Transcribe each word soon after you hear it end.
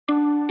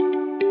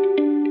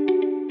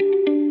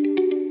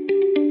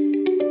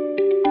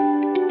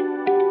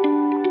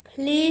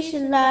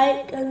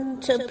like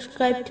and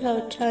subscribe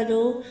to our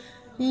channel.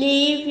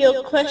 Leave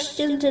your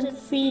questions and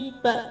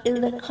feedback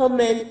in the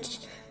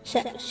comments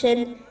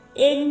section.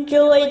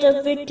 Enjoy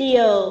the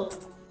video.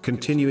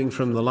 Continuing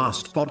from the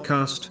last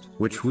podcast,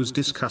 which was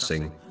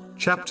discussing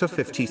chapter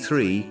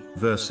 53,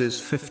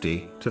 verses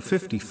 50 to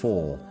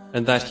 54.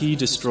 And that he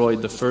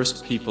destroyed the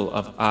first people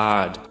of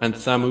Ad and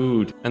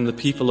Thamud and the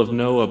people of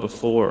Noah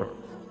before.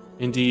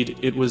 Indeed,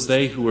 it was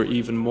they who were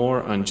even more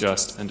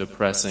unjust and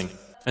oppressing.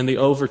 And the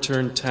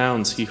overturned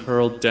towns he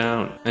hurled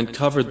down, and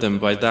covered them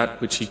by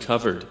that which he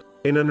covered.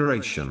 In a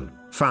narration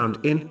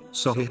found in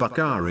Sahih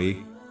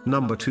Bukhari,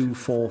 number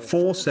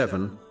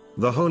 2447,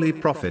 the Holy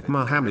Prophet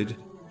Muhammad,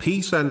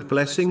 peace and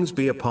blessings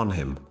be upon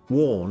him,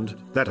 warned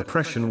that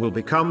oppression will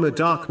become a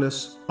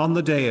darkness on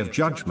the day of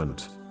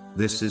judgment.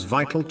 This is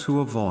vital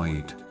to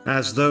avoid,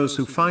 as those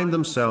who find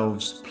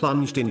themselves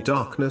plunged in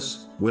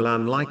darkness will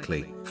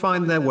unlikely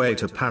find their way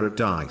to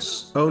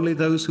paradise. Only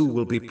those who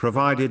will be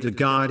provided a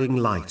guiding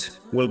light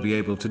will be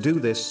able to do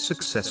this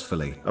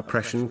successfully.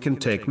 Oppression can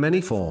take many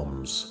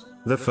forms.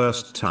 The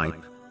first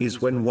type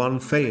is when one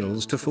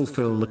fails to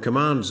fulfill the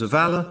commands of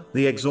Allah,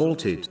 the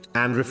Exalted,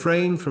 and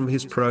refrain from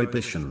His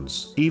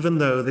prohibitions. Even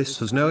though this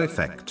has no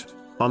effect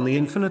on the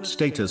infinite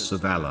status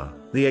of Allah,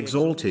 the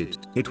Exalted,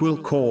 it will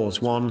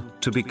cause one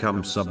to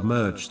become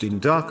submerged in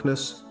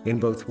darkness in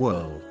both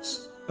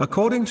worlds.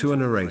 According to a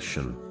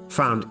narration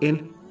found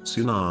in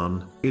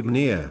Sunan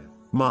Ibn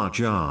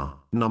Majah,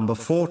 number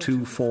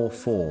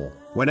 4244,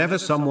 whenever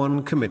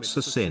someone commits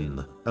a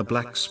sin, a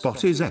black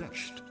spot is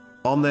etched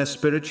on their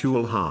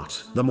spiritual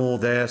heart. The more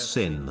their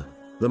sin,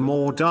 the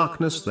more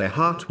darkness their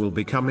heart will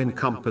become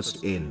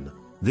encompassed in.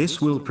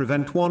 This will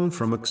prevent one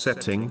from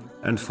accepting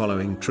and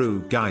following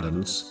true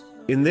guidance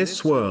in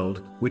this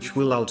world, which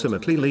will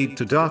ultimately lead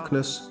to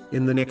darkness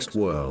in the next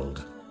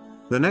world.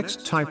 The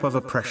next type of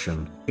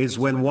oppression is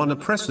when one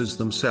oppresses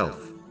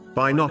themselves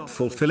by not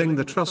fulfilling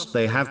the trust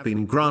they have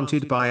been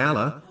granted by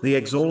Allah, the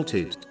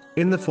Exalted,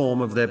 in the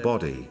form of their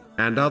body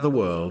and other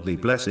worldly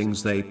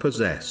blessings they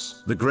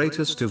possess, the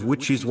greatest of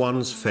which is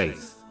one's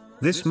faith.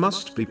 This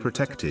must be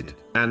protected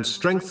and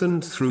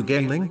strengthened through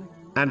gaining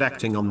and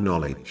acting on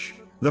knowledge.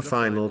 The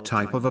final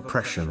type of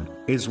oppression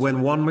is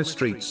when one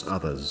mistreats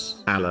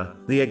others. Allah,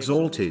 the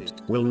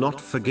Exalted, will not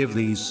forgive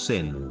these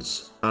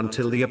sins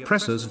until the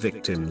oppressor's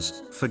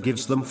victims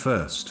forgives them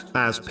first.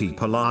 As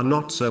people are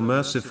not so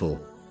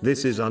merciful,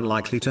 this is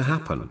unlikely to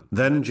happen.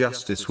 Then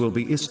justice will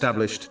be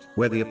established,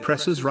 where the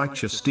oppressor's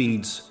righteous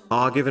deeds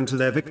are given to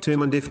their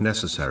victim, and if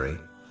necessary,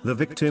 the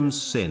victim's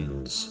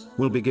sins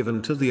will be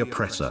given to the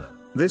oppressor.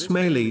 This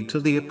may lead to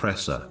the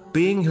oppressor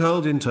being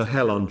hurled into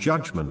hell on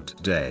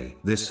Judgment Day.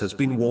 This has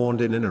been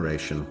warned in a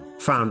narration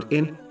found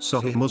in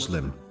Sahih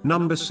Muslim,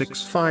 number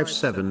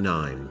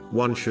 6579.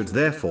 One should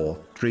therefore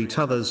treat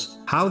others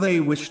how they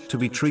wish to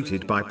be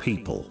treated by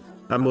people.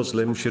 A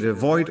Muslim should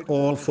avoid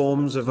all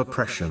forms of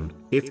oppression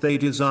if they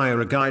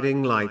desire a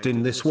guiding light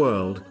in this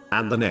world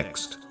and the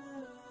next.